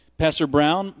Pastor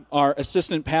Brown, our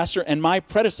assistant pastor, and my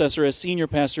predecessor as senior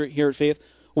pastor here at Faith,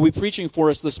 will be preaching for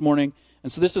us this morning.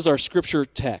 And so this is our scripture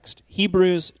text,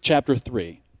 Hebrews chapter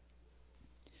 3.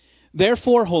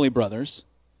 Therefore, holy brothers,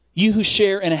 you who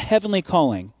share in a heavenly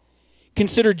calling,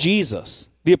 consider Jesus,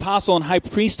 the apostle and high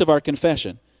priest of our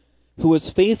confession, who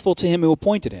was faithful to him who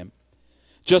appointed him,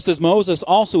 just as Moses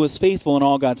also was faithful in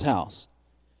all God's house.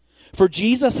 For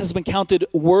Jesus has been counted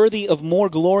worthy of more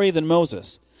glory than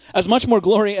Moses, as much more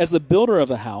glory as the builder of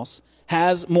a house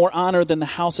has more honor than the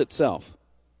house itself.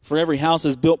 For every house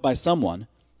is built by someone,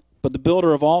 but the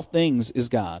builder of all things is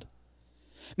God.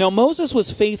 Now Moses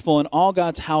was faithful in all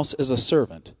God's house as a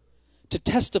servant, to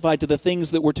testify to the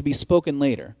things that were to be spoken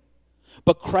later.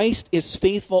 But Christ is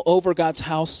faithful over God's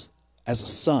house as a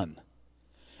son.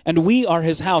 And we are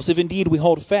his house, if indeed we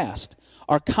hold fast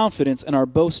our confidence and our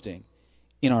boasting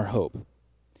in our hope.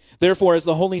 Therefore, as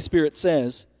the Holy Spirit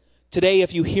says, today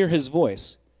if you hear his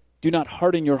voice, do not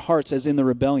harden your hearts as in the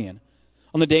rebellion,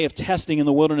 on the day of testing in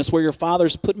the wilderness, where your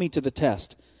fathers put me to the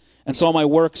test and saw my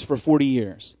works for 40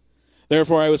 years.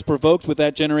 Therefore I was provoked with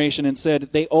that generation and said,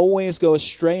 they always go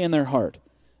astray in their heart.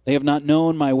 They have not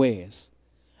known my ways.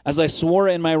 As I swore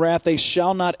in my wrath, they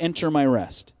shall not enter my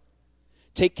rest.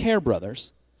 Take care,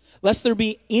 brothers, lest there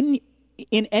be in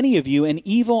any of you an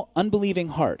evil, unbelieving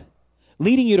heart,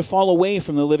 leading you to fall away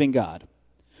from the living God.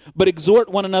 But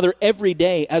exhort one another every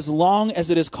day, as long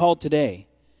as it is called today,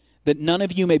 that none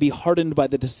of you may be hardened by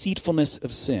the deceitfulness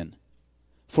of sin.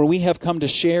 For we have come to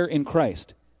share in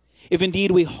Christ, if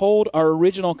indeed we hold our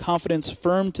original confidence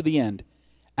firm to the end.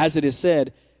 As it is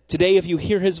said, today if you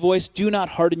hear his voice, do not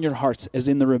harden your hearts as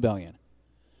in the rebellion.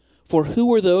 For who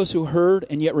were those who heard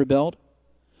and yet rebelled?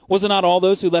 Was it not all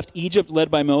those who left Egypt led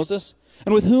by Moses?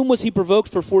 And with whom was he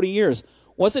provoked for 40 years?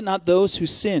 Was it not those who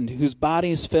sinned, whose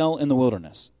bodies fell in the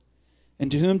wilderness?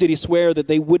 And to whom did he swear that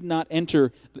they would not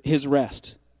enter his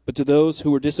rest, but to those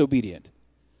who were disobedient?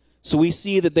 So we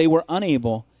see that they were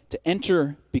unable to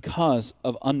enter because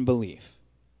of unbelief.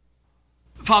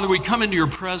 Father, we come into your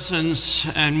presence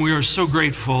and we are so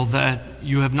grateful that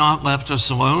you have not left us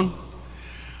alone.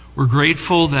 We're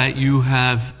grateful that you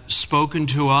have spoken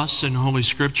to us in Holy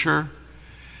Scripture,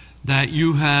 that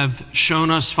you have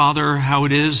shown us, Father, how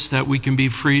it is that we can be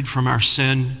freed from our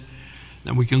sin,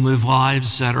 that we can live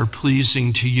lives that are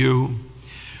pleasing to you.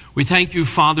 We thank you,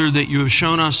 Father, that you have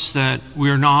shown us that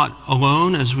we are not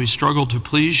alone as we struggle to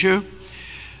please you,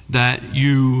 that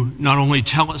you not only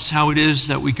tell us how it is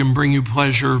that we can bring you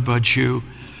pleasure, but you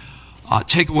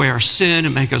take away our sin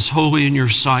and make us holy in your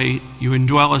sight. You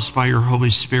indwell us by your Holy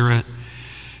Spirit.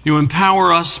 You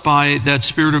empower us by that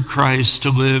Spirit of Christ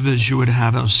to live as you would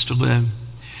have us to live.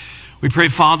 We pray,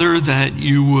 Father, that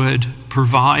you would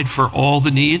provide for all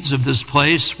the needs of this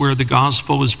place where the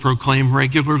gospel is proclaimed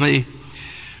regularly.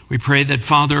 We pray that,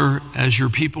 Father, as your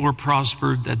people are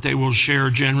prospered, that they will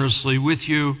share generously with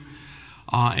you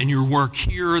and your work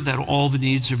here, that all the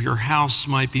needs of your house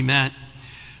might be met.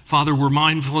 Father, we're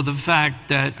mindful of the fact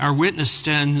that our witness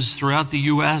stands throughout the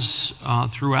U.S.,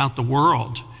 throughout the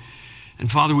world. And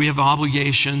Father, we have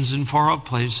obligations in far off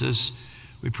places.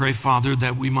 We pray, Father,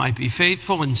 that we might be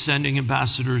faithful in sending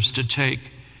ambassadors to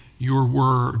take your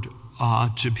word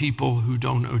to people who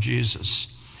don't know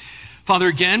Jesus. Father,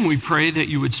 again, we pray that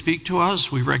you would speak to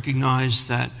us. We recognize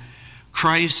that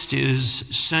Christ is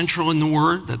central in the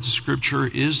word, that the scripture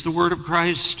is the word of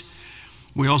Christ.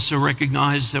 We also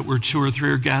recognize that where two or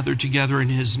three are gathered together in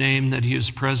his name, that he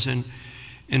is present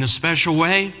in a special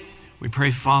way. We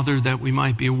pray, Father, that we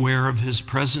might be aware of his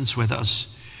presence with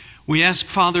us. We ask,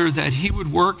 Father, that he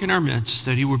would work in our midst,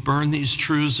 that he would burn these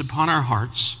truths upon our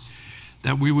hearts,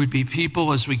 that we would be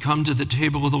people as we come to the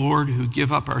table of the Lord who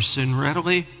give up our sin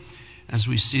readily, as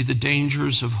we see the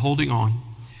dangers of holding on.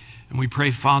 And we pray,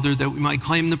 Father, that we might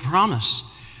claim the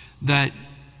promise that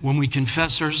when we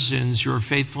confess our sins, you are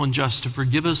faithful and just to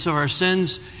forgive us of our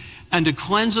sins and to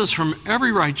cleanse us from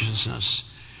every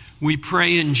righteousness. We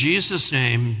pray in Jesus'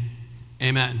 name,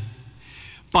 amen.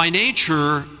 By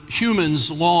nature,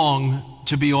 humans long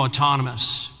to be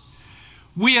autonomous.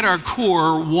 We at our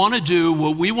core want to do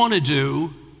what we want to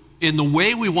do in the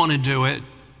way we want to do it,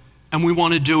 and we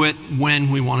want to do it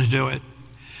when we want to do it.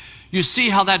 You see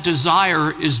how that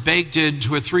desire is baked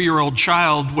into a 3-year-old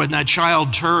child when that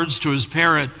child turns to his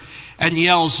parent and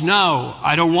yells, "No,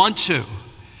 I don't want to."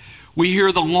 We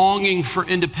hear the longing for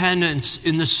independence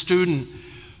in the student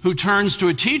who turns to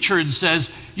a teacher and says,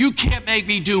 "You can't make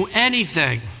me do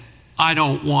anything I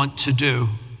don't want to do."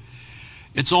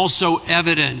 It's also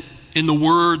evident in the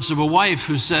words of a wife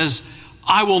who says,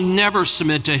 "I will never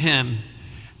submit to him,"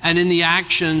 and in the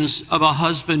actions of a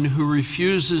husband who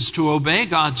refuses to obey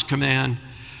God's command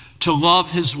to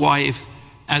love his wife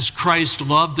as Christ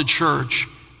loved the church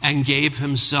and gave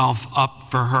himself up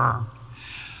for her.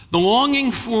 The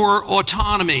longing for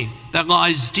autonomy that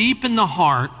lies deep in the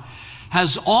heart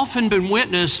has often been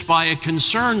witnessed by a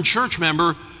concerned church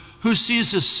member who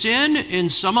sees a sin in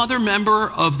some other member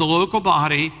of the local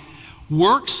body,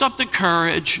 works up the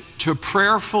courage to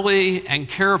prayerfully and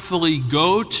carefully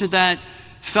go to that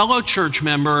fellow church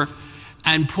member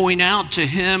and point out to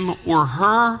him or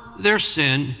her their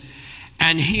sin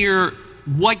and hear,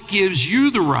 what gives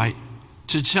you the right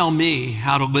to tell me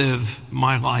how to live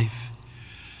my life?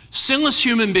 Sinless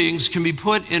human beings can be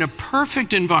put in a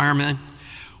perfect environment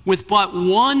with but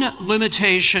one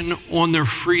limitation on their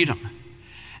freedom,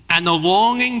 and the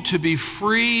longing to be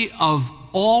free of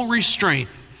all restraint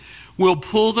will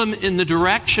pull them in the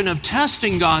direction of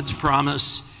testing God's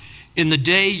promise, in the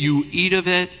day you eat of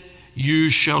it, you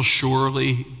shall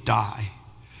surely die.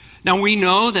 Now we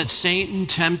know that Satan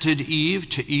tempted Eve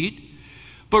to eat,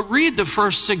 but read the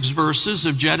first 6 verses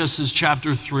of Genesis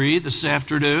chapter 3 this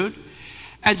afternoon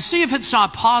and see if it's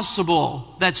not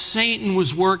possible that Satan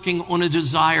was working on a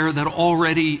desire that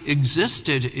already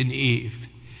existed in Eve.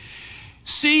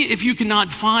 See if you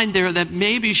cannot find there that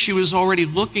maybe she was already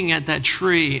looking at that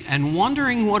tree and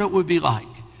wondering what it would be like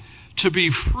to be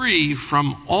free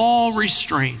from all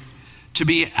restraint, to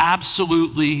be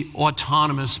absolutely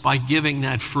autonomous by giving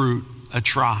that fruit a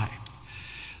try.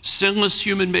 Sinless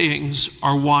human beings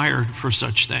are wired for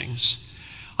such things.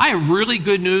 I have really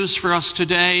good news for us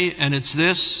today, and it's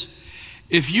this.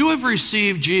 If you have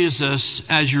received Jesus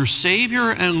as your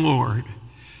Savior and Lord,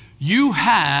 you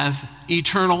have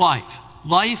eternal life,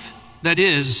 life that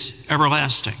is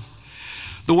everlasting.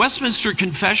 The Westminster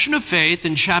Confession of Faith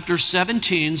in chapter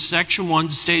 17, section 1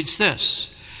 states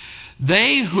this: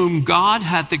 they whom God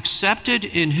hath accepted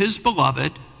in his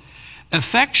beloved,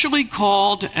 effectually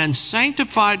called and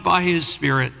sanctified by his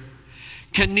Spirit,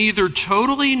 can neither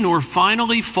totally nor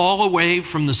finally fall away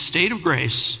from the state of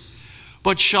grace,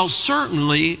 but shall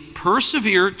certainly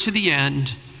persevere to the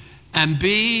end and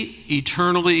be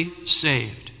eternally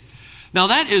saved. Now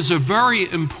that is a very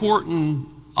important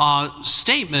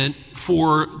statement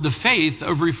for the faith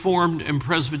of Reformed and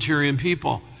Presbyterian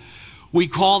people. We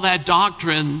call that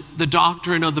doctrine the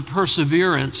doctrine of the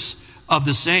perseverance of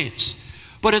the saints.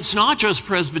 But it's not just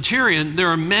Presbyterian. There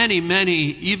are many, many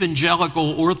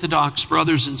evangelical Orthodox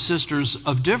brothers and sisters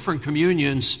of different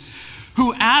communions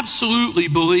who absolutely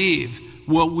believe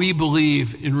what we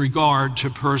believe in regard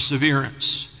to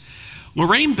perseverance.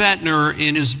 Loraine Bettner,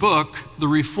 in his book, The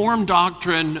Reformed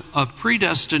Doctrine of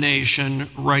Predestination,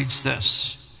 writes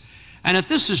this. And if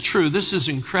this is true, this is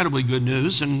incredibly good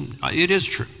news, and it is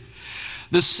true.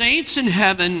 The saints in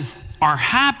heaven are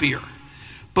happier,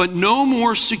 but no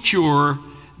more secure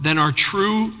than are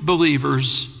true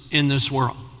believers in this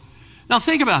world. Now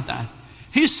think about that.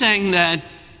 He's saying that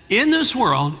in this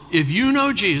world, if you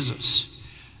know Jesus,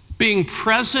 being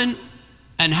present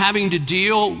and having to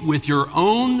deal with your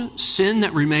own sin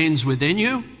that remains within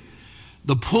you,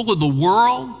 the pull of the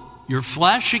world, your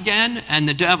flesh again, and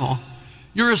the devil,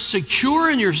 you're as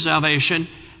secure in your salvation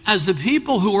as the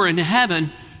people who are in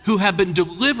heaven who have been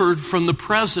delivered from the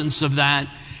presence of that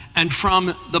and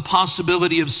from the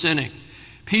possibility of sinning.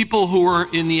 People who are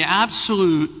in the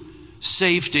absolute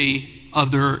safety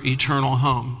of their eternal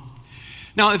home.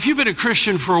 Now, if you've been a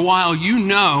Christian for a while, you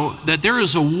know that there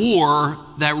is a war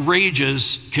that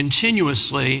rages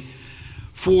continuously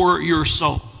for your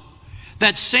soul.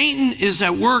 That Satan is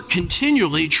at work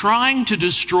continually trying to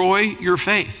destroy your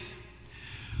faith.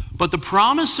 But the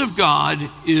promise of God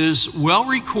is well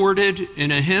recorded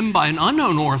in a hymn by an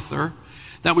unknown author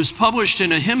that was published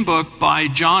in a hymn book by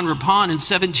John Rapon in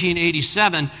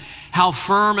 1787, How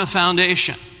Firm a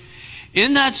Foundation.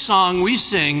 In that song we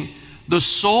sing, the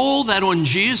soul that on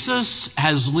Jesus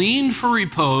has leaned for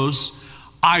repose,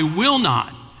 I will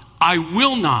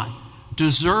not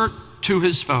desert to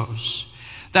his foes.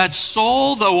 That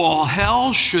soul, though all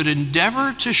hell should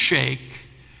endeavor to shake,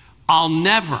 I'll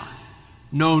never,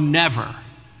 no never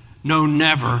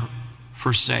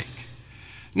forsake.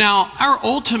 Now, our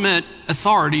ultimate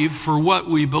authority for what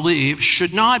we believe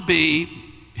should not be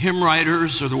hymn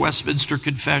writers or the Westminster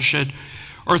Confession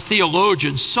or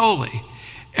theologians solely.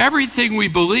 Everything we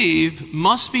believe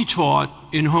must be taught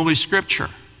in Holy Scripture.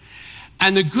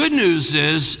 And the good news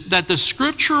is that the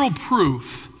scriptural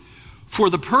proof for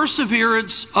the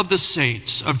perseverance of the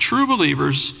saints, of true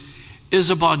believers, is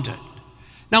abundant.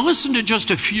 Now listen to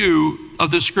just a few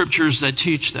of the scriptures that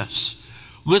teach this.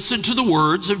 Listen to the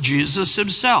words of Jesus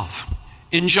himself.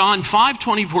 In John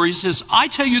 5:24, he says, I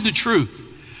tell you the truth.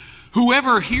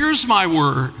 Whoever hears my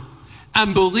word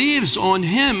and believes on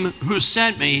him who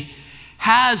sent me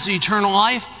has eternal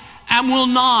life and will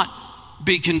not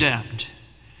be condemned.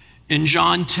 In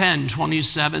John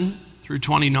 10:27 through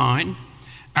 29,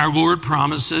 our Lord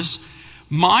promises,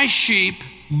 my sheep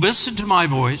listen to my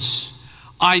voice.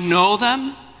 I know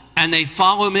them and they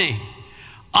follow me.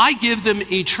 I give them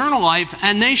eternal life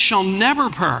and they shall never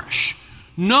perish.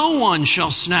 No one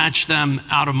shall snatch them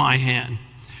out of my hand.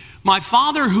 My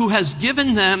Father who has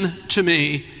given them to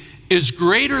me is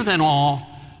greater than all.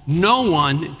 No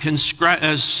one can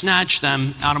snatch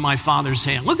them out of my Father's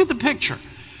hand. Look at the picture.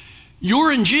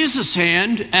 You're in Jesus'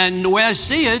 hand, and the way I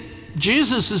see it,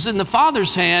 Jesus is in the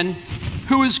Father's hand,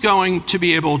 who is going to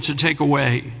be able to take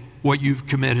away what you've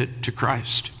committed to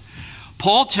Christ.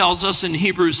 Paul tells us in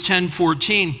Hebrews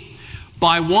 10:14,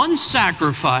 by one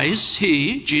sacrifice,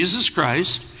 he, Jesus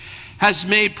Christ, has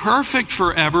made perfect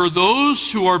forever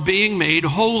those who are being made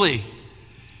holy.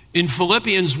 In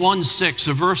Philippians 1:6,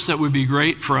 a verse that would be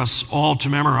great for us all to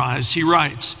memorize, he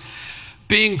writes,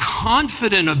 being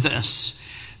confident of this,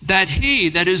 that he,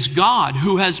 that is God,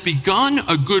 who has begun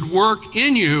a good work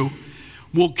in you,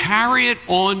 will carry it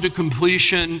on to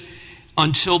completion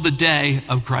until the day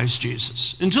of Christ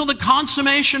Jesus. Until the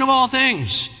consummation of all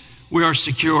things, we are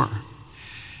secure.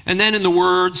 And then in the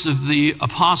words of the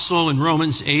apostle in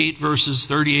Romans 8, verses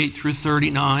 38 through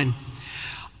 39,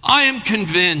 I am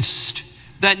convinced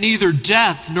that neither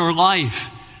death nor life,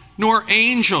 nor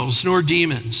angels nor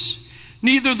demons,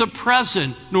 neither the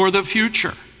present nor the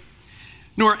future,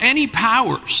 nor any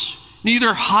powers,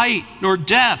 neither height nor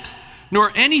depth,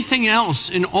 nor anything else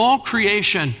in all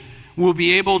creation will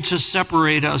be able to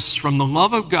separate us from the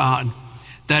love of God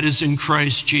that is in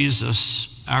Christ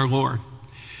Jesus our Lord.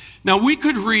 Now, we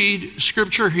could read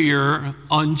scripture here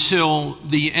until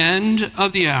the end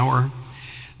of the hour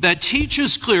that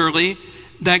teaches clearly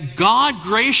that God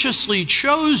graciously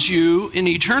chose you in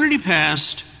eternity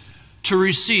past to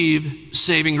receive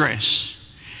saving grace.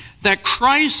 That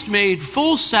Christ made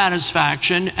full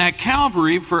satisfaction at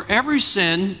Calvary for every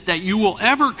sin that you will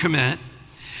ever commit,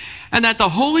 and that the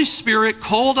Holy Spirit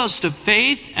called us to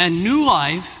faith and new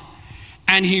life,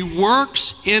 and he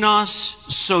works in us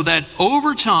so that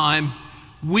over time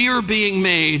we are being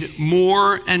made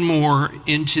more and more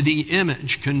into the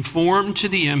image, conformed to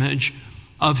the image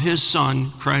of his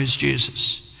Son, Christ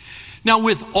Jesus. Now,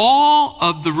 with all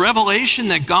of the revelation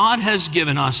that God has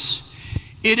given us,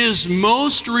 it is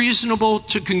most reasonable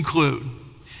to conclude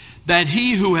that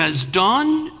he who has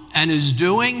done and is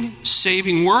doing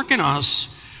saving work in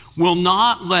us will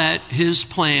not let his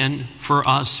plan for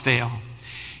us fail.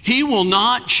 He will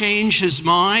not change his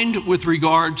mind with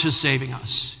regard to saving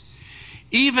us.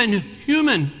 Even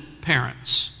human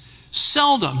parents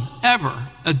seldom ever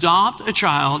adopt a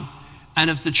child, and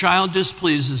if the child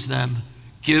displeases them,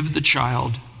 give the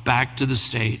child back to the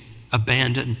state,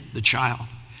 abandon the child.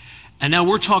 And now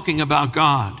we're talking about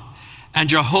God. And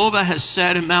Jehovah has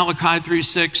said in Malachi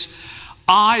 3:6,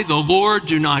 I, the Lord,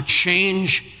 do not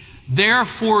change.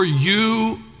 Therefore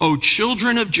you, O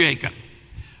children of Jacob,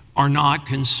 are not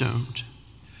consumed.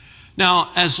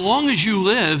 Now, as long as you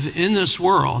live in this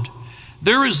world,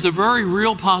 there is the very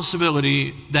real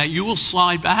possibility that you will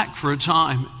slide back for a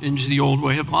time into the old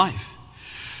way of life.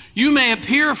 You may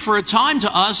appear for a time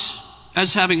to us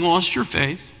as having lost your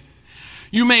faith.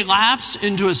 You may lapse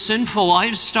into a sinful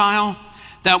lifestyle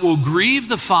that will grieve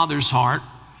the Father's heart,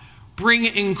 bring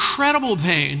incredible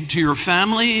pain to your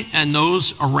family and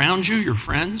those around you, your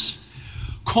friends,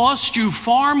 cost you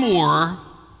far more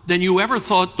than you ever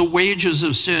thought the wages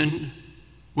of sin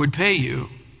would pay you.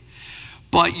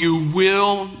 But you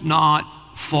will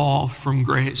not fall from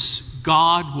grace.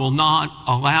 God will not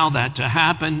allow that to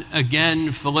happen.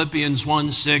 Again, Philippians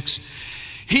 1:6,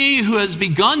 he who has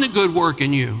begun the good work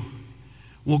in you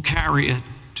will carry it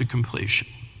to completion.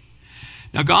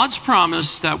 Now, God's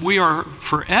promise that we are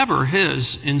forever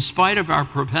his, in spite of our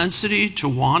propensity to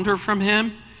wander from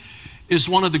him, is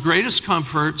one of the greatest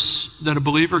comforts that a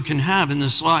believer can have in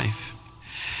this life.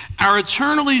 Our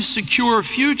eternally secure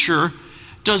future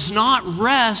does not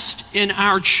rest in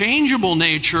our changeable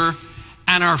nature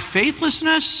and our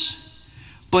faithlessness,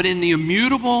 but in the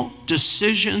immutable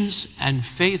decisions and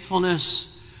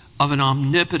faithfulness of an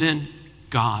omnipotent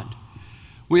God.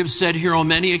 We have said here on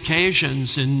many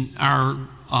occasions in our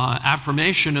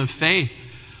affirmation of faith,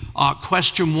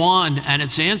 question 1 and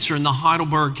its answer in the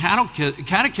Heidelberg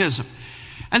Catechism.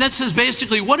 And that says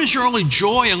basically, what is your only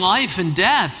joy in life and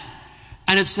death?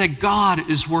 And it's that God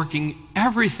is working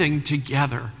everything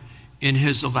together in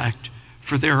his elect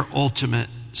for their ultimate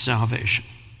salvation.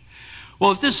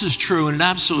 Well, if this is true, and it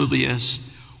absolutely is,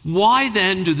 why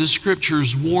then do the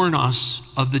scriptures warn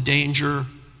us of the danger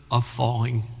of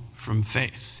falling from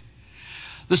faith.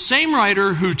 The same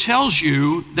writer who tells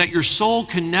you that your soul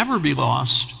can never be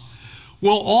lost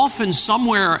will often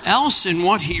somewhere else in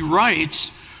what he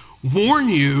writes warn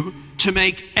you to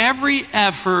make every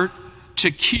effort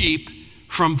to keep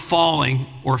from falling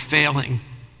or failing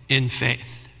in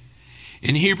faith.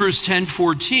 In Hebrews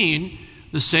 10:14,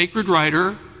 the sacred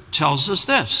writer tells us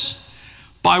this: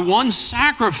 by one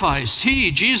sacrifice,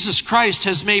 he, Jesus Christ,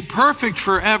 has made perfect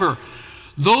forever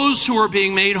those who are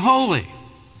being made holy.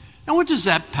 Now, what does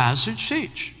that passage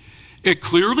teach? It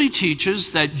clearly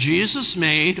teaches that Jesus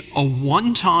made a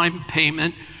one-time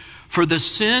payment for the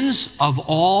sins of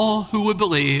all who would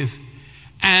believe,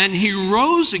 and he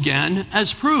rose again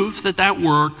as proof that that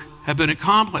work had been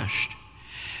accomplished.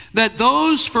 That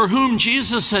those for whom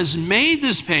Jesus has made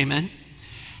this payment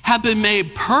have been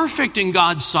made perfect in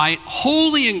God's sight,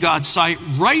 holy in God's sight,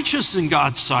 righteous in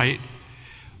God's sight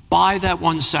by that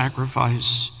one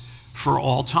sacrifice for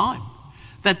all time.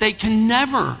 That they can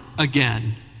never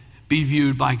again be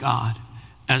viewed by God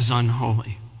as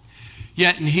unholy.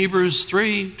 Yet in Hebrews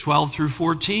 3:12 through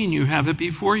 14, you have it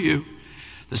before you.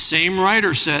 The same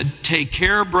writer said, "Take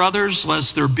care, brothers,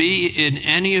 lest there be in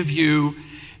any of you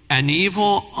an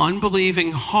evil,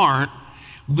 unbelieving heart,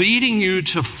 leading you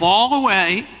to fall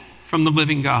away from the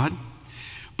living God.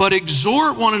 But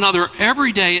exhort one another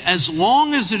every day, as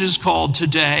long as it is called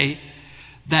today,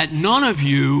 that none of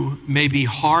you may be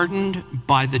hardened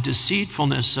by the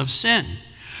deceitfulness of sin.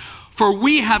 For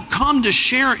we have come to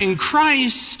share in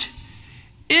Christ,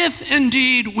 if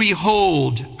indeed we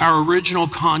hold our original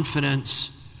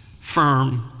confidence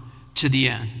firm to the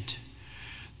end."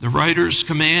 The writer's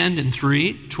command in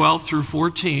 3:12 through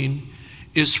 14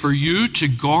 is for you to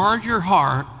guard your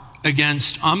heart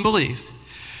against unbelief,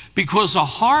 because a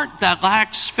heart that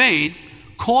lacks faith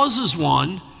causes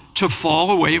one to fall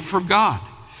away from God.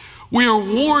 We are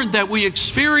warned that we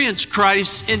experience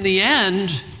Christ in the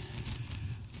end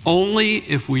only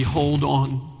if we hold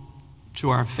on to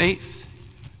our faith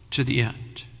to the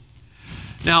end.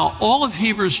 Now, all of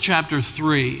Hebrews chapter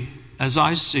 3, as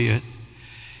I see it,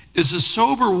 is a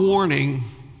sober warning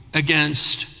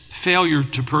against failure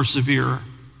to persevere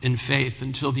in faith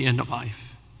until the end of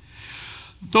life.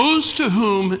 Those to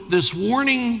whom this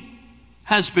warning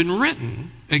has been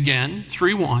written, again,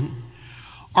 3:1,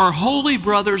 are holy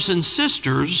brothers and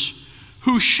sisters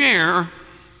who share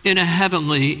in a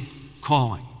heavenly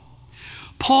calling.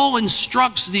 Paul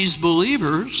instructs these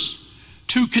believers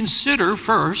to consider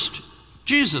first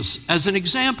Jesus as an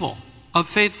example of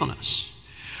faithfulness.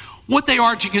 What they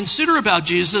are to consider about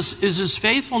Jesus is his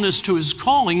faithfulness to his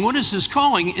calling. What is his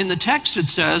calling? In the text it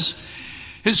says,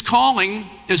 his calling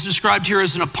is described here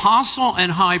as an apostle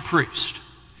and high priest.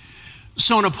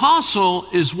 So an apostle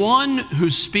is one who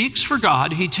speaks for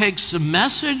God. He takes a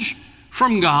message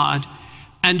from God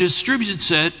and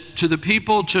distributes it to the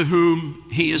people to whom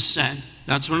he is sent.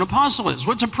 That's what an apostle is.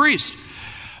 What's a priest?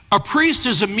 A priest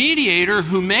is a mediator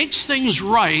who makes things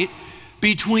right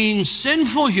between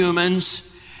sinful humans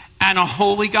and a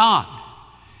holy God.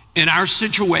 In our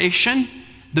situation,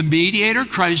 the mediator,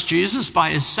 Christ Jesus,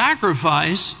 by his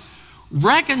sacrifice,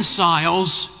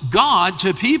 reconciles God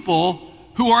to people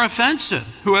who are offensive,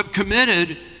 who have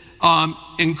committed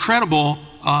incredible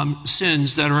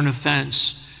sins that are an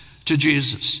offense to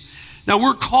Jesus. Now,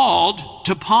 we're called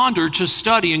to ponder, to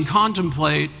study, and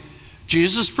contemplate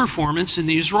Jesus' performance in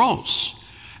these roles.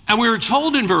 And we were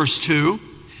told in verse 2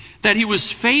 that he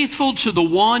was faithful to the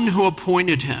one who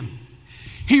appointed him.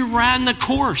 He ran the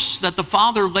course that the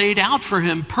Father laid out for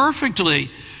him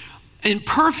perfectly, in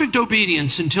perfect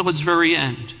obedience until its very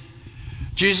end.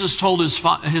 Jesus told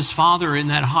his Father in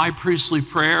that high priestly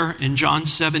prayer in John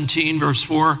 17, verse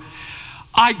 4,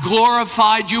 "I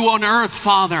glorified you on earth,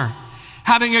 Father,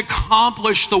 having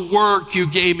accomplished the work you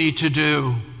gave me to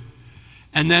do."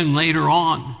 And then later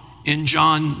on in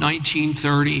John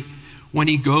 19:30, when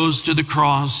he goes to the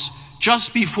cross,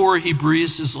 just before he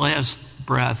breathes his last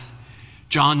breath,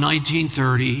 John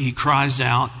 19:30, he cries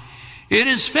out, "It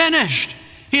is finished."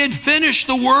 He had finished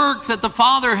the work that the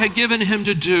Father had given him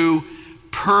to do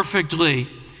perfectly.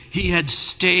 He had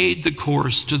stayed the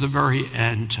course to the very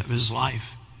end of his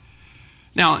life.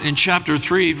 Now, in chapter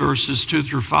 3, verses 2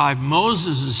 through 5,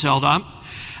 Moses is held up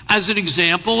as an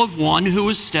example of one who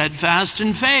was steadfast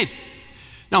in faith.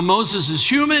 Now, Moses is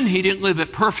human. He didn't live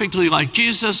it perfectly like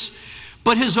Jesus,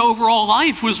 but his overall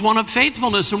life was one of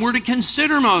faithfulness, and we're to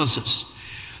consider Moses.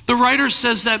 The writer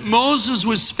says that Moses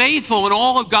was faithful in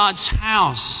all of God's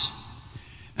house.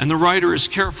 And the writer is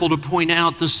careful to point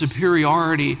out the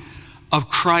superiority of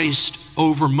Christ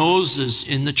over Moses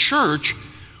in the church,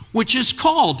 which is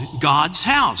called God's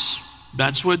house.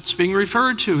 That's what's being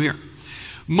referred to here.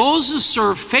 Moses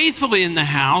served faithfully in the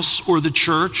house or the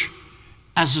church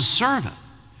as a servant.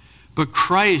 But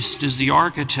Christ is the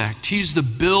architect. He's the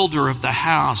builder of the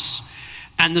house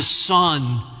and the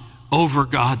son over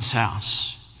God's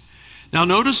house. Now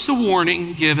notice the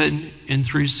warning given in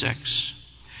 3:6.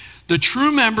 The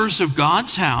true members of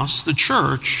God's house, the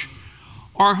church,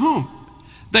 are whom?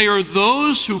 They are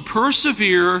those who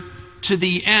persevere to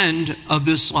the end of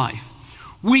this life.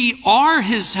 We are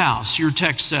his house, your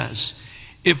text says,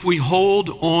 if we hold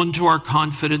on to our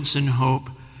confidence and hope,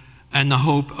 and the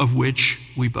hope of which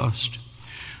we boast.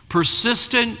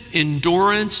 Persistent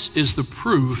endurance is the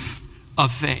proof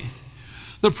of faith.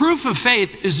 The proof of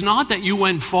faith is not that you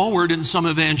went forward in some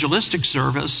evangelistic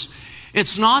service.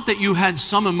 It's not that you had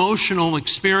some emotional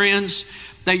experience,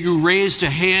 that you raised a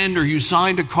hand or you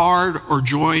signed a card or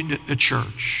joined a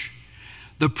church.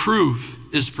 The proof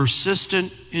is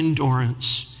persistent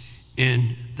endurance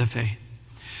in the faith.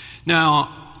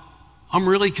 Now, I'm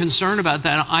really concerned about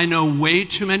that. I know way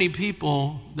too many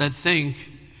people that think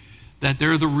that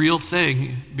they're the real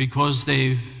thing because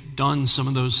they've done some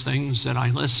of those things that I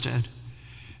listed.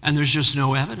 And there's just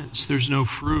no evidence. There's no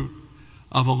fruit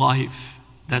of a life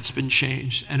that's been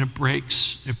changed. And it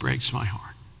breaks my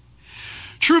heart.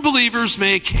 True believers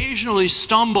may occasionally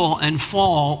stumble and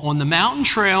fall on the mountain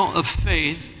trail of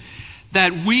faith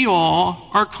that we all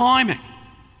are climbing.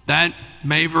 That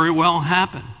may very well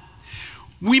happen.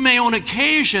 We may on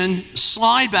occasion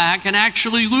slide back and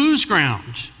actually lose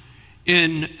ground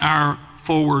in our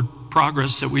forward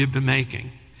progress that we have been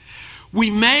making. We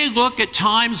may look at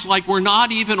times like we're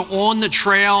not even on the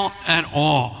trail at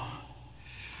all.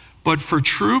 But for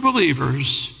true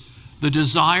believers, the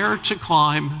desire to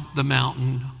climb the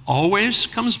mountain always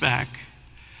comes back.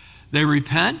 They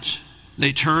repent,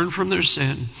 they turn from their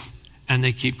sin, and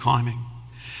they keep climbing.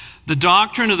 The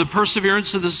doctrine of the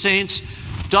perseverance of the saints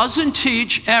doesn't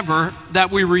teach ever that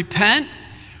we repent,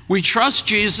 we trust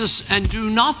Jesus, and do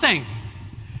nothing.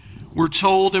 We're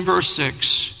told in verse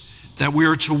 6 that we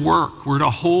are to work, we're to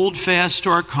hold fast to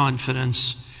our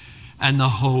confidence and the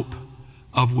hope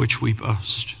of which we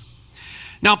boast.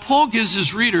 Now, Paul gives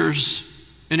his readers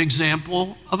an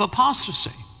example of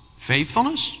apostasy.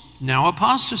 Faithfulness, now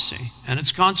apostasy, and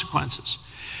its consequences.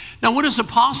 Now, what is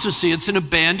apostasy? It's an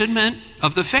abandonment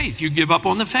of the faith. You give up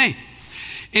on the faith.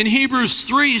 In Hebrews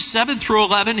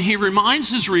 3:7-11, he reminds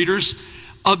his readers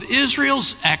of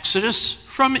Israel's exodus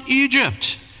from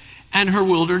Egypt and her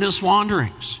wilderness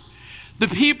wanderings. The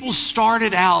people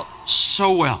started out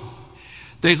so well.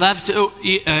 They left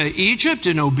Egypt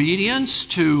in obedience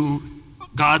to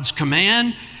God's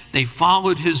command. They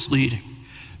followed his leading.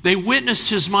 They witnessed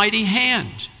his mighty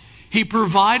hand. He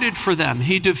provided for them.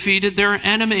 He defeated their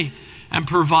enemy and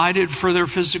provided for their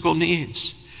physical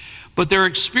needs. But their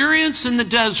experience in the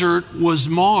desert was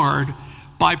marred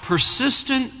by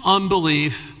persistent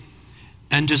unbelief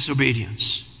and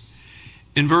disobedience.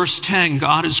 In verse 10,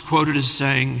 God is quoted as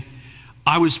saying,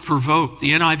 I was provoked.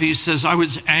 The NIV says, I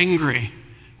was angry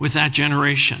with that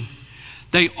generation.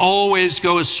 They always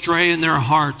go astray in their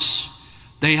hearts.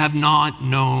 They have not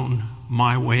known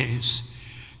my ways.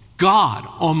 God,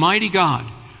 Almighty God,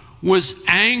 was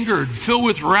angered, filled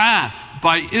with wrath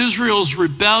by Israel's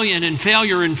rebellion and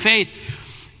failure in faith.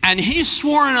 And he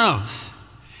swore an oath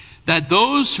that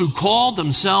those who called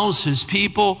themselves his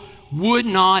people would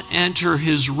not enter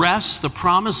his rest, the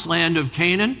promised land of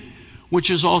Canaan,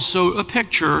 which is also a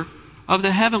picture of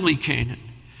the heavenly Canaan.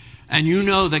 And you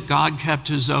know that God kept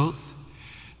his oath.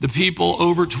 The people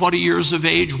over 20 years of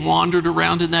age wandered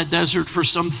around in that desert for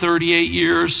some 38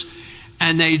 years,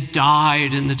 and they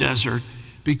died in the desert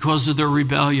because of their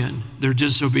rebellion, their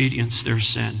disobedience, their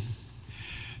sin.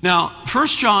 Now,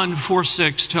 1 John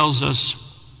 4:6 tells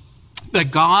us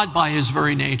that God, by his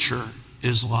very nature,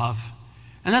 is love.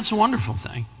 And that's a wonderful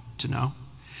thing to know.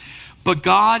 But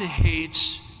God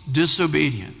hates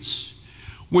disobedience,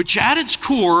 which at its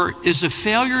core is a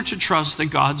failure to trust that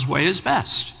God's way is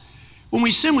best. When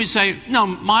we sin, we say, no,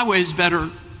 my way is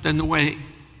better than the way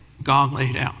God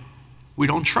laid out. We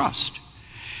don't trust.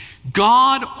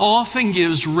 God often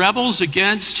gives rebels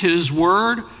against his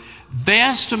word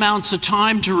vast amounts of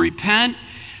time to repent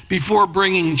before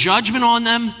bringing judgment on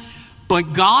them.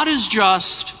 But God is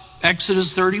just,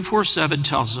 Exodus 34:7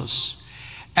 tells us,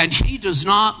 and he does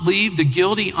not leave the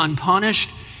guilty unpunished.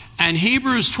 And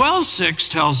Hebrews 12:6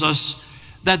 tells us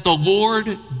that the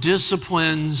Lord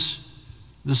disciplines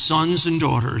the sons and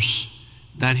daughters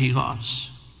that he loves.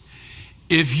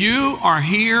 If you are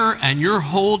here and you're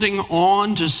holding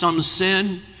on to some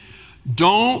sin,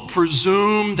 don't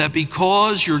presume that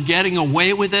because you're getting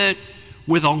away with it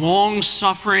with a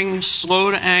long-suffering,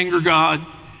 slow-to-anger God,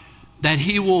 that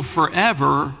he will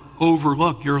forever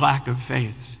overlook your lack of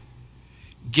faith.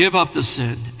 Give up the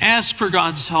sin. Ask for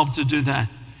God's help to do that.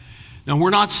 Now, we're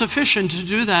not sufficient to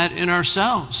do that in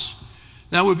ourselves.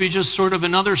 That would be just sort of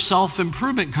another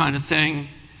self-improvement kind of thing.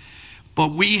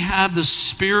 But we have the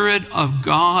Spirit of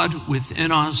God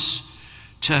within us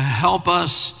to help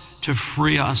us, to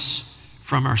free us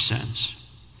from our sins.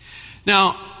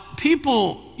 Now,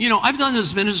 people, I've done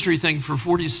this ministry thing for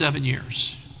 47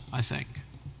 years, I think.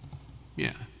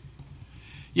 Yeah,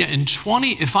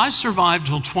 if I survive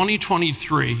till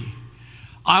 2023,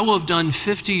 I will have done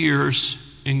 50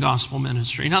 years in gospel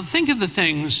ministry. Now, think of the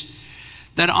things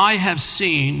that I have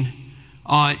seen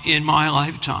in my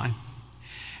lifetime.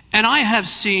 And I have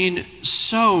seen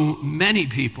so many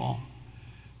people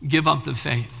give up the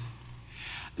faith.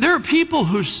 There are people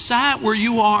who sat where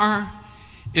you are.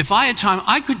 If I had time,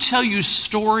 I could tell you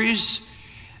stories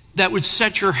that would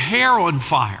set your hair on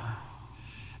fire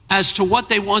as to what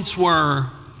they once were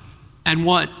and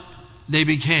what they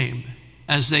became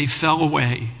as they fell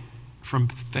away from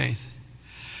faith.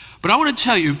 But I want to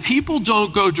tell you, people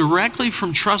don't go directly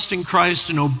from trusting Christ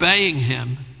and obeying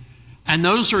him, and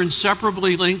those are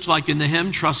inseparably linked, like in the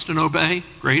hymn, Trust and Obey,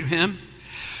 great hymn.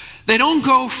 They don't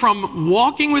go from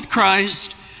walking with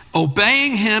Christ,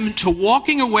 obeying him, to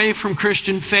walking away from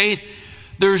Christian faith.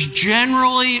 There's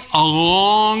generally a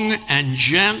long and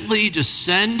gently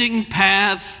descending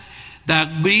path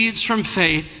that leads from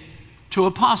faith to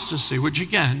apostasy, which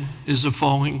again is a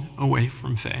falling away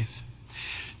from faith.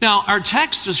 Now, our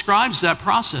text describes that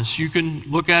process. You can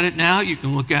look at it now. You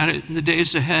can look at it in the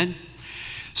days ahead.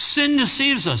 Sin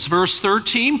deceives us. Verse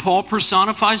 13, Paul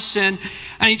personifies sin,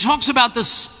 and he talks about the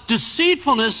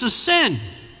deceitfulness of sin.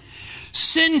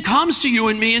 Sin comes to you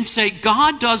and me and say,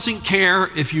 God doesn't care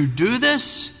if you do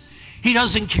this. He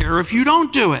doesn't care if you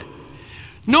don't do it.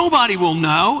 Nobody will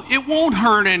know. It won't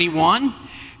hurt anyone.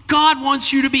 God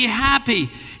wants you to be happy.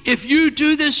 If you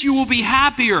do this, you will be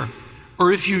happier.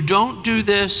 Or if you don't do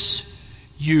this,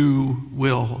 you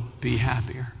will be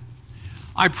happier.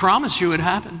 I promise you it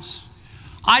happens.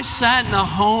 I sat in a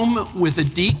home with a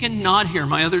deacon, not here,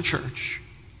 my other church,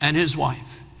 and his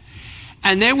wife.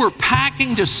 And they were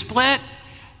packing to split,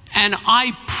 and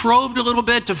I probed a little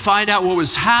bit to find out what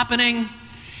was happening.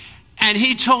 And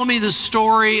he told me the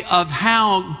story of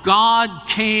how God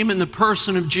came in the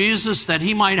person of Jesus that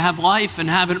he might have life and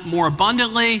have it more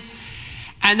abundantly,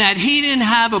 and that he didn't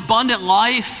have abundant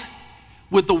life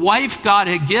with the wife God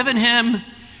had given him,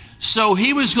 so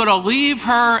he was going to leave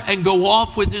her and go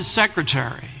off with his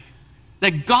secretary.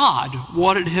 That God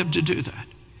wanted him to do that.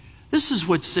 This is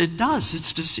what sin does.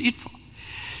 It's deceitful.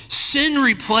 Sin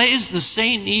replays the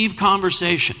Saint Eve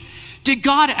conversation. Did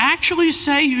God actually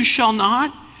say you shall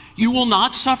not? You will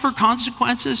not suffer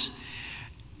consequences?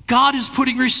 God is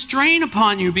putting restraint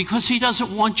upon you because he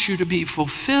doesn't want you to be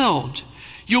fulfilled.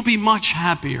 You'll be much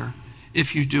happier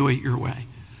if you do it your way.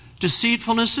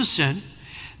 Deceitfulness is sin.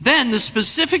 Then the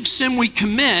specific sin we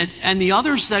commit and the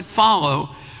others that follow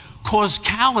cause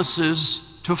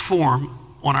calluses to form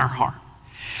on our heart.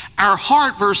 Our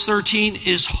heart, verse 13,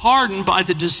 is hardened by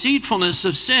the deceitfulness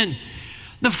of sin.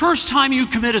 The first time you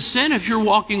commit a sin, if you're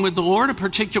walking with the Lord, a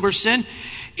particular sin,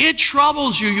 it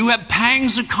troubles you. You have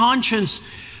pangs of conscience.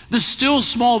 The still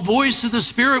small voice of the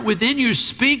Spirit within you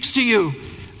speaks to you.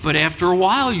 But after a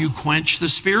while, you quench the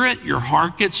Spirit. Your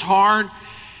heart gets hard.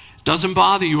 It doesn't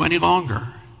bother you any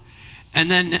longer. And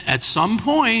then at some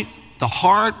point, the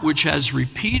heart which has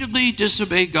repeatedly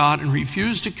disobeyed God and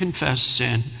refused to confess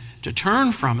sin, to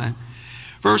turn from it,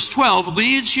 verse 12,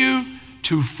 leads you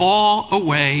to fall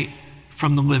away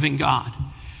from the living God.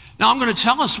 Now I'm going to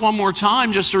tell us one more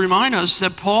time just to remind us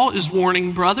that Paul is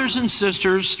warning brothers and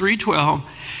sisters, 3:12,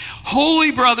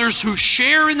 holy brothers who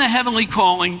share in the heavenly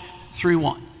calling,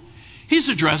 3:1. He's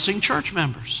addressing church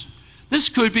members. This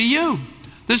could be you.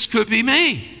 This could be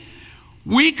me.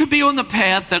 We could be on the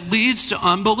path that leads to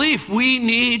unbelief. We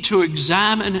need to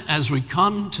examine as we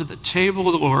come to the table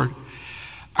of the Lord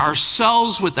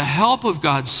ourselves with the help of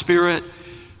God's Spirit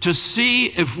to see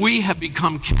if we have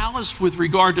become calloused with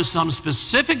regard to some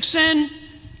specific sin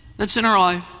that's in our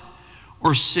life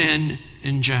or sin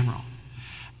in general.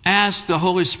 Ask the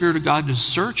Holy Spirit of God to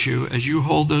search you as you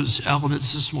hold those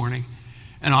elements this morning,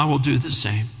 and I will do the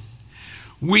same.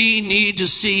 We need to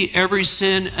see every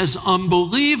sin as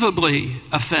unbelievably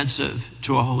offensive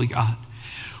to a holy God.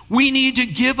 We need to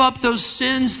give up those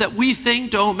sins that we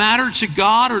think don't matter to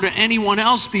God or to anyone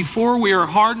else before we are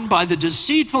hardened by the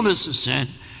deceitfulness of sin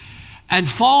and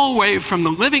fall away from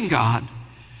the living God.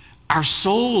 Our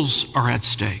souls are at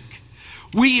stake.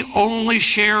 We only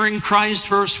share in Christ,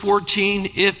 verse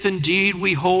 14, if indeed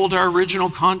we hold our original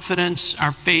confidence,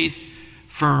 our faith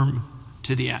firm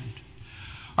to the end.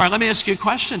 All right, let me ask you a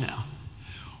question now.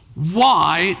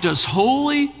 Why does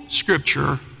Holy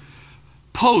Scripture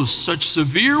post such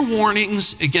severe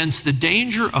warnings against the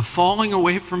danger of falling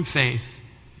away from faith?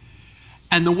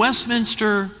 And the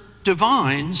Westminster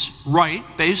Divines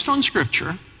write, based on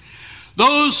Scripture,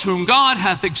 those whom God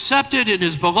hath accepted in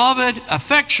his beloved,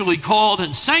 effectually called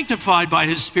and sanctified by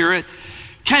his Spirit,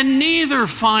 can neither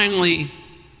finally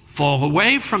fall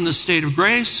away from the state of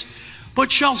grace,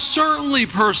 but shall certainly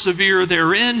persevere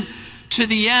therein to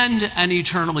the end and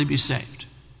eternally be saved.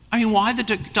 I mean, why the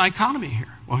dichotomy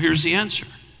here? Well, here's the answer.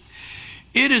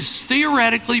 It is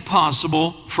theoretically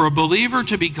possible for a believer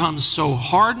to become so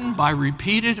hardened by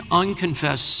repeated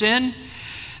unconfessed sin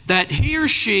that he or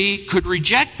she could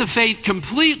reject the faith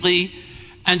completely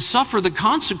and suffer the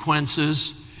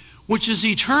consequences, which is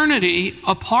eternity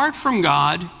apart from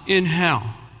God in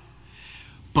hell.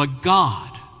 But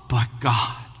God,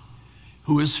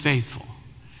 who is faithful,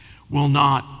 will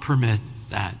not permit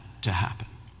that to happen.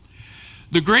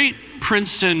 The great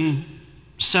Princeton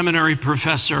seminary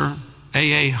professor,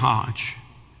 A.A. Hodge,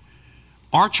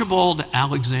 Archibald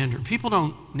Alexander, people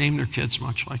don't name their kids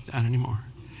much like that anymore,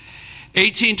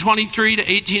 1823 to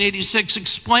 1886,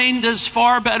 explained this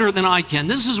far better than I can.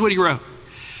 This is what he wrote.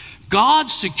 God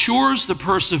secures the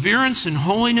perseverance and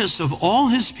holiness of all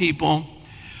his people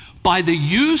by the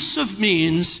use of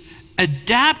means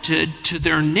adapted to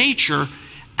their nature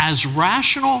as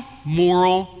rational,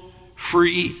 moral,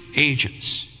 free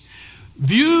agents.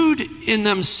 Viewed in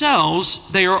themselves,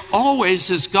 they are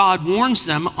always, as God warns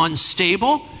them,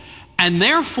 unstable, and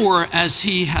therefore, as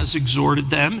he has exhorted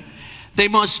them, they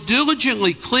must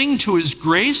diligently cling to his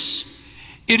grace.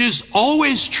 It is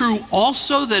always true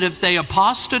also that if they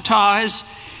apostatize,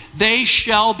 they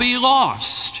shall be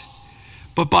lost.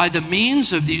 But by the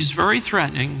means of these very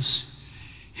threatenings,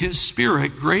 his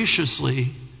Spirit graciously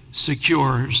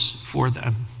secures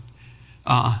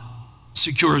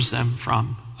them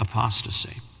from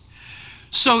apostasy.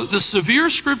 So the severe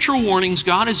scriptural warnings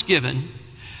God has given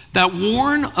that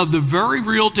warn of the very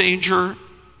real danger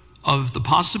of the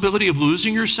possibility of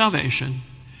losing your salvation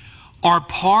are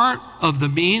part of the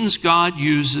means God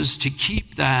uses to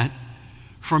keep that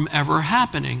from ever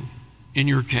happening in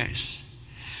your case.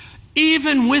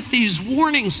 Even with these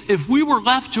warnings, if we were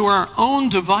left to our own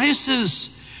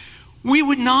devices, we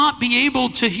would not be able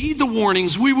to heed the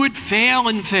warnings. We would fail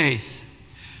in faith.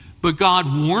 But God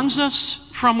warns us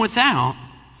from without,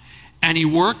 and he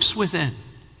works within.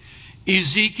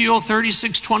 Ezekiel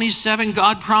 36:27,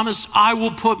 God promised, I will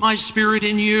put my Spirit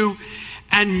in you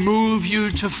and move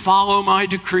you to follow my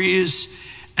decrees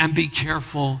and be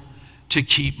careful to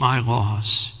keep my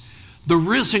laws. The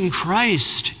risen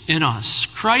Christ in us,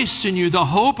 Christ in you, the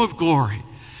hope of glory,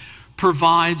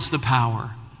 provides the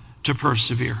power to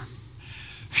persevere.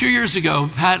 A few years ago,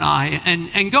 Pat and I,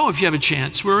 and go if you have a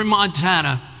chance, we're in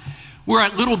Montana. We're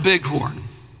at Little Bighorn.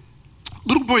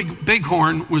 Little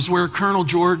Bighorn was where Colonel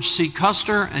George C.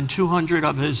 Custer and 200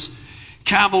 of his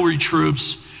cavalry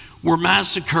troops were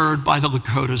massacred by the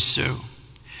Lakota Sioux.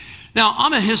 Now,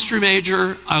 I'm a history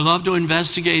major. I love to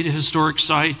investigate historic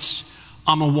sites.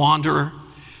 I'm a wanderer.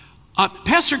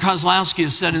 Pastor Kozlowski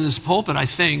has said in this pulpit, I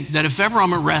think, that if ever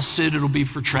I'm arrested, it'll be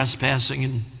for trespassing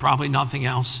and probably nothing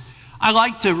else. I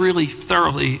like to really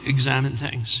thoroughly examine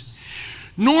things.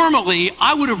 Normally,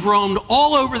 I would have roamed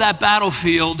all over that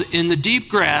battlefield in the deep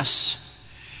grass,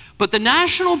 but the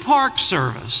National Park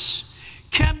Service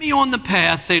kept me on the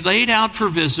path they laid out for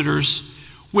visitors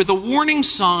with a warning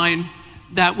sign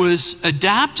that was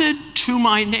adapted to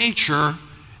my nature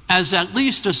as at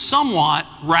least a somewhat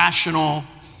rational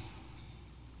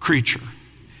creature.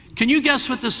 Can you guess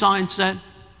what the sign said?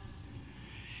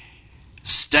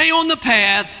 Stay on the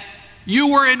path.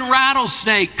 You were in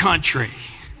rattlesnake country.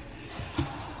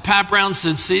 Pat Brown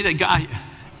said, see, they got you.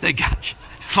 They got you.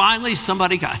 Finally,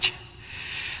 somebody got you.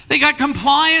 They got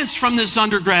compliance from this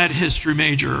undergrad history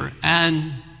major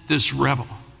and this rebel.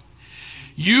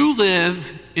 You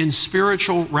live in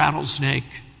spiritual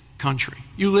rattlesnake country.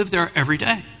 You live there every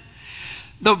day.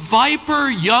 The viper,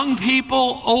 young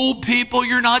people, old people,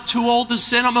 you're not too old to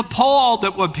sin. I'm appalled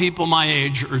at what people my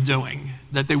age are doing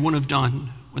that they wouldn't have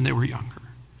done when they were younger.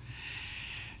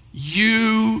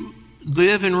 You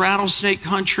live in rattlesnake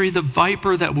country. The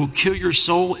viper that will kill your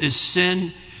soul is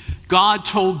sin. God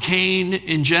told Cain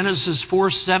in Genesis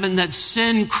 4:7 that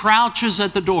sin crouches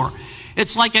at the door.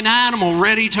 It's like an animal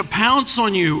ready to pounce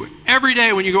on you every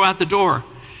day when you go out the door.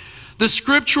 The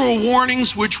scriptural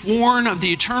warnings which warn of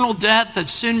the eternal death that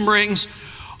sin brings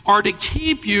are to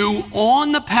keep you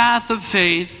on the path of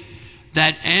faith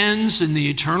that ends in the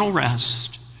eternal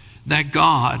rest that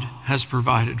God has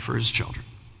provided for his children.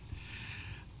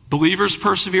 Believers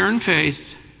persevere in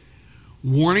faith.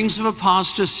 Warnings of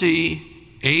apostasy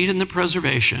aid in the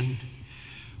preservation.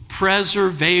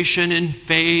 Preservation in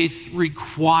faith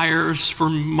requires, for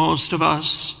most of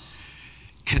us,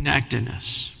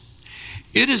 connectedness.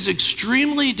 It is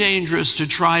extremely dangerous to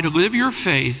try to live your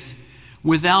faith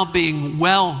without being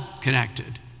well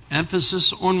connected,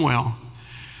 emphasis on well,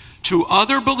 to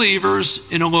other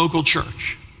believers in a local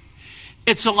church.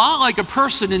 It's a lot like a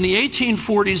person in the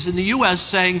 1840s in the U.S.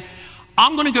 saying,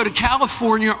 I'm going to go to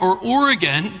California or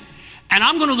Oregon, and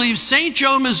I'm going to leave St.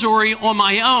 Joe, Missouri on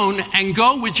my own and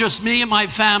go with just me and my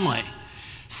family.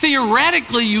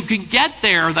 Theoretically, you can get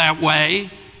there that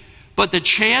way, but the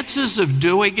chances of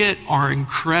doing it are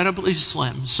incredibly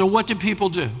slim. So what did people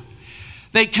do?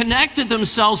 They connected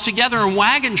themselves together in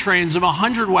wagon trains of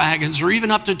 100 wagons or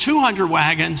even up to 200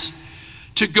 wagons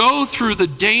to go through the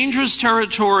dangerous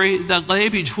territory that lay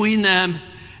between them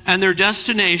and their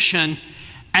destination,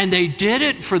 and they did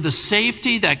it for the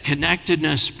safety that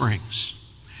connectedness brings.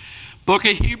 Book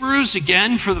of Hebrews,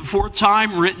 again for the fourth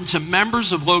time, written to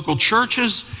members of local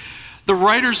churches. The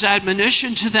writer's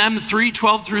admonition to them,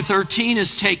 3:12 through 13,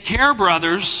 is take care,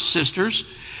 brothers, sisters,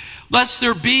 lest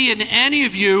there be in any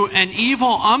of you an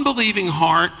evil, unbelieving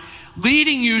heart,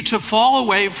 leading you to fall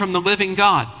away from the living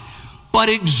God. But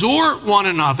exhort one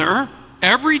another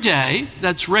every day,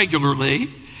 that's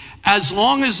regularly, as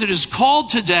long as it is called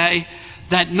today,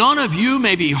 that none of you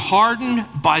may be hardened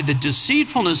by the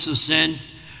deceitfulness of sin.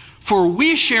 For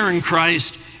we share in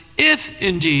Christ, if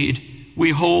indeed we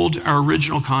hold our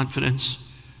original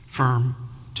confidence firm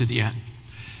to the end.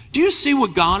 Do you see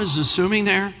what God is assuming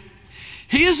there?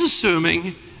 He is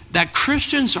assuming that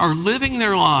Christians are living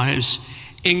their lives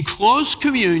in close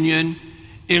communion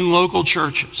in local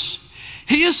churches.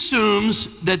 He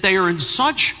assumes that they are in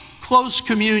such close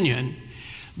communion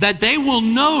that they will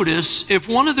notice if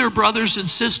one of their brothers and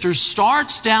sisters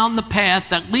starts down the path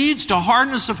that leads to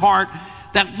hardness of heart,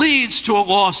 that leads to a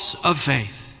loss of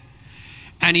faith.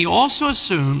 And he also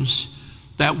assumes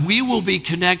that we will be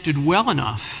connected well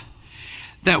enough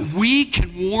that we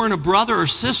can warn a brother or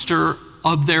sister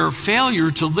of their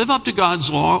failure to live up to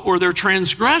God's law or their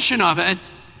transgression of it,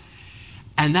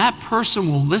 and that person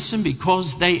will listen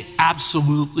because they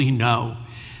absolutely know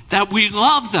that we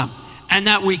love them and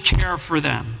that we care for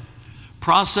them.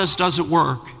 Process doesn't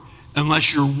work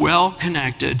unless you're well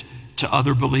connected to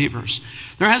other believers.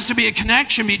 There has to be a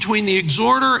connection between the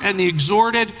exhorter and the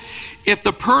exhorted. If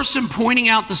the person pointing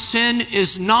out the sin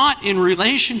is not in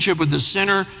relationship with the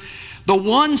sinner, the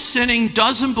one sinning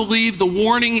doesn't believe the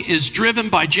warning is driven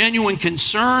by genuine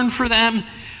concern for them,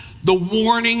 the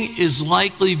warning is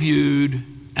likely viewed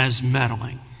as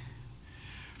meddling.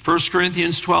 1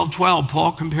 Corinthians 12:12,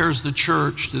 Paul compares the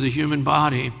church to the human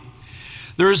body.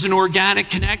 There is an organic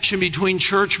connection between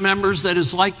church members that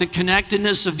is like the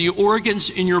connectedness of the organs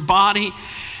in your body.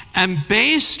 And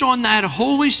based on that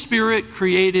Holy Spirit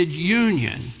created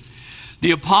union,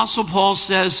 the Apostle Paul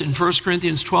says in 1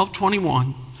 Corinthians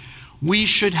 12:21, we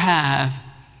should have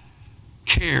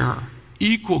care,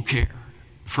 equal care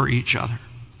for each other.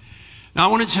 Now, I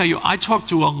want to tell you, I talk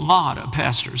to a lot of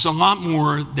pastors, a lot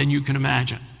more than you can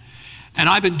imagine. And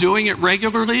I've been doing it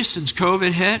regularly since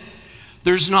COVID hit.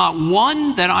 There's not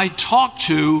one that I talk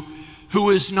to who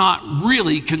is not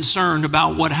really concerned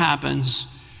about what happens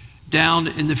down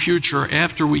in the future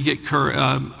after we get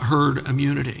herd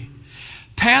immunity.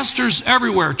 Pastors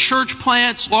everywhere, church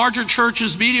plants, larger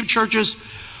churches, medium churches,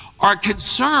 are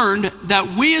concerned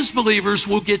that we as believers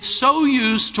will get so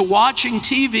used to watching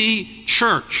TV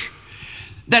church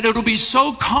that it'll be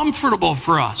so comfortable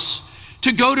for us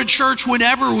to go to church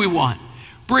whenever we want.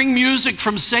 Bring music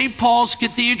from St. Paul's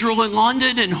Cathedral in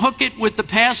London and hook it with the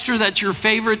pastor that's your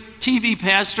favorite TV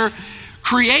pastor.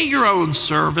 Create your own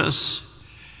service.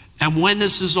 And when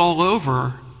this is all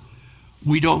over,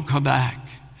 we don't come back.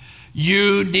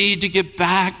 You need to get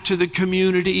back to the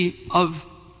community of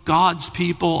God's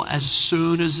people as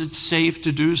soon as it's safe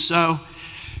to do so.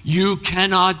 You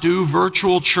cannot do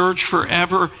virtual church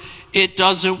forever. It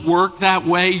doesn't work that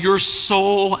way. Your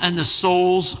soul and the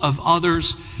souls of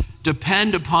others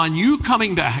depend upon you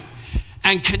coming back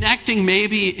and connecting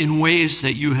maybe in ways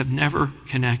that you have never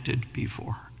connected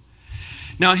before.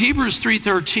 Now, Hebrews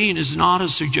 3:13 is not a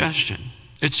suggestion.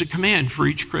 It's a command for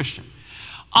each Christian.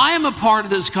 I am a part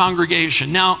of this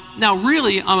congregation. Now,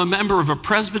 really, I'm a member of a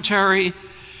presbytery,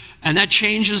 and that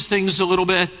changes things a little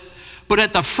bit. But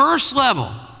at the first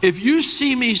level, if you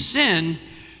see me sin,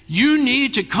 You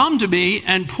need to come to me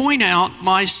and point out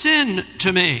my sin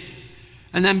to me.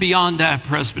 And then beyond that,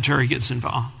 presbytery gets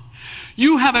involved.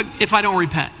 If I don't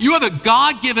repent, you have a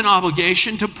God-given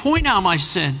obligation to point out my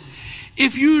sin.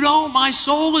 If you don't, my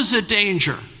soul is in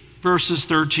danger. Verses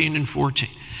 13 and 14.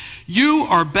 You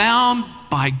are bound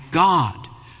by God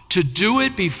to do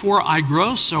it before I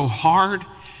grow so hard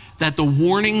that the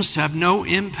warnings have no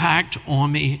impact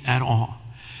on me at all.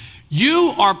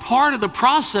 You are part of the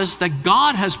process that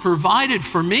God has provided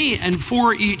for me and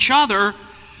for each other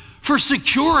for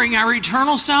securing our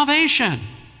eternal salvation.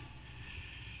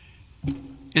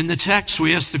 In the text,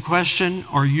 we ask the question,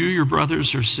 are you your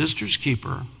brother's or sister's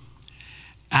keeper?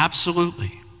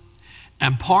 Absolutely.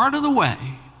 And part of the way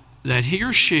that he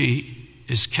or she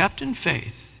is kept in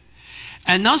faith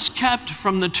and thus kept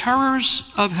from the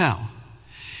terrors of hell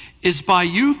is by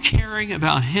you caring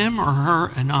about him or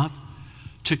her enough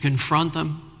to confront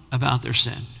them about their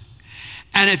sin.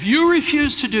 And if you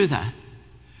refuse to do that,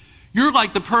 you're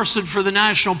like the person for the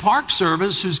National Park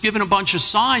Service who's given a bunch of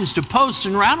signs to post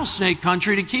in rattlesnake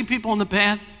country to keep people on the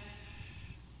path,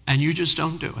 and you just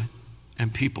don't do it,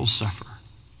 and people suffer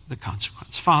the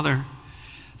consequence. Father,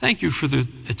 thank you for the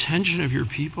attention of your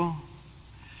people.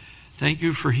 Thank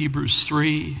you for Hebrews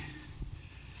 3.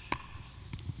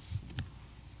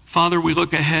 Father, we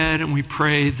look ahead and we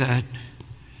pray that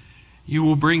you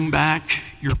will bring back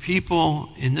your people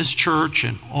in this church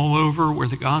and all over where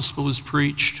the gospel is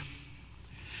preached.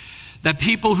 That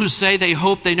people who say they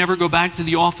hope they never go back to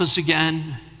the office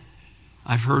again,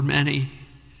 I've heard many,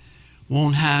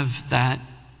 won't have that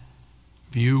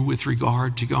view with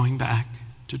regard to going back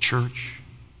to church.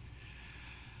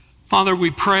 Father, we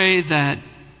pray that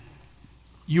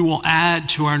you will add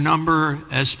to our number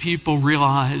as people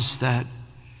realize that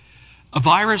a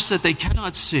virus that they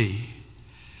cannot see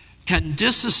can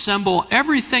disassemble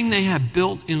everything they have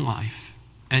built in life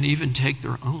and even take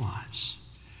their own lives.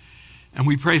 And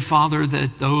we pray, Father,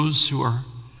 that those who are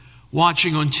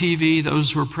watching on TV,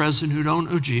 those who are present who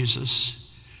don't know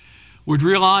Jesus, would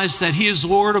realize that he is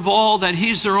Lord of all, that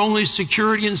he's their only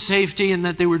security and safety, and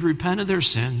that they would repent of their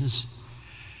sins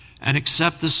and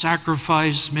accept the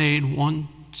sacrifice made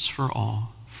once for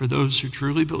all for those who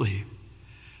truly believe.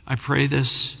 I pray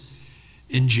this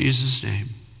in Jesus' name.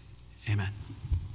 Amen.